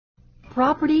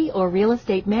Property or real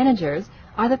estate managers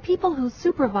are the people who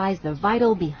supervise the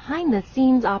vital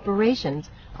behind-the-scenes operations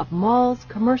of malls,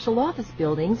 commercial office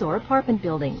buildings, or apartment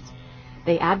buildings.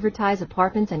 They advertise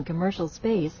apartments and commercial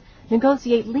space,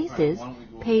 negotiate leases,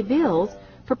 pay bills,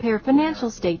 prepare financial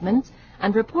statements,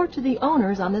 and report to the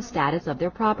owners on the status of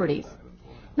their properties.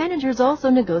 Managers also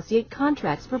negotiate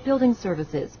contracts for building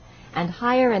services and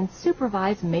hire and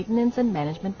supervise maintenance and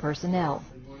management personnel.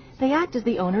 They act as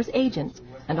the owner's agents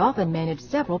and often manage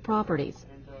several properties.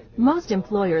 Most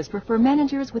employers prefer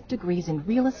managers with degrees in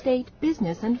real estate,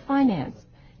 business, and finance.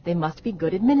 They must be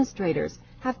good administrators,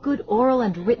 have good oral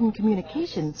and written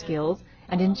communication skills,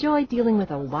 and enjoy dealing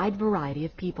with a wide variety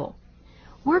of people.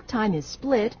 Work time is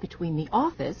split between the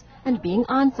office and being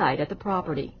on-site at the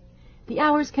property. The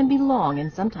hours can be long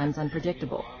and sometimes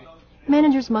unpredictable.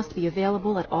 Managers must be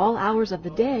available at all hours of the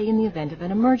day in the event of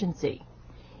an emergency.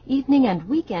 Evening and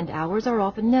weekend hours are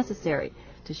often necessary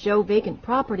to show vacant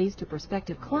properties to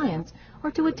prospective clients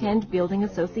or to attend building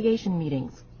association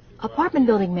meetings. Apartment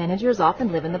building managers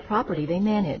often live in the property they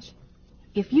manage.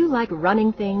 If you like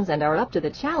running things and are up to the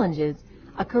challenges,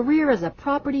 a career as a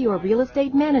property or real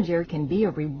estate manager can be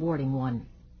a rewarding one.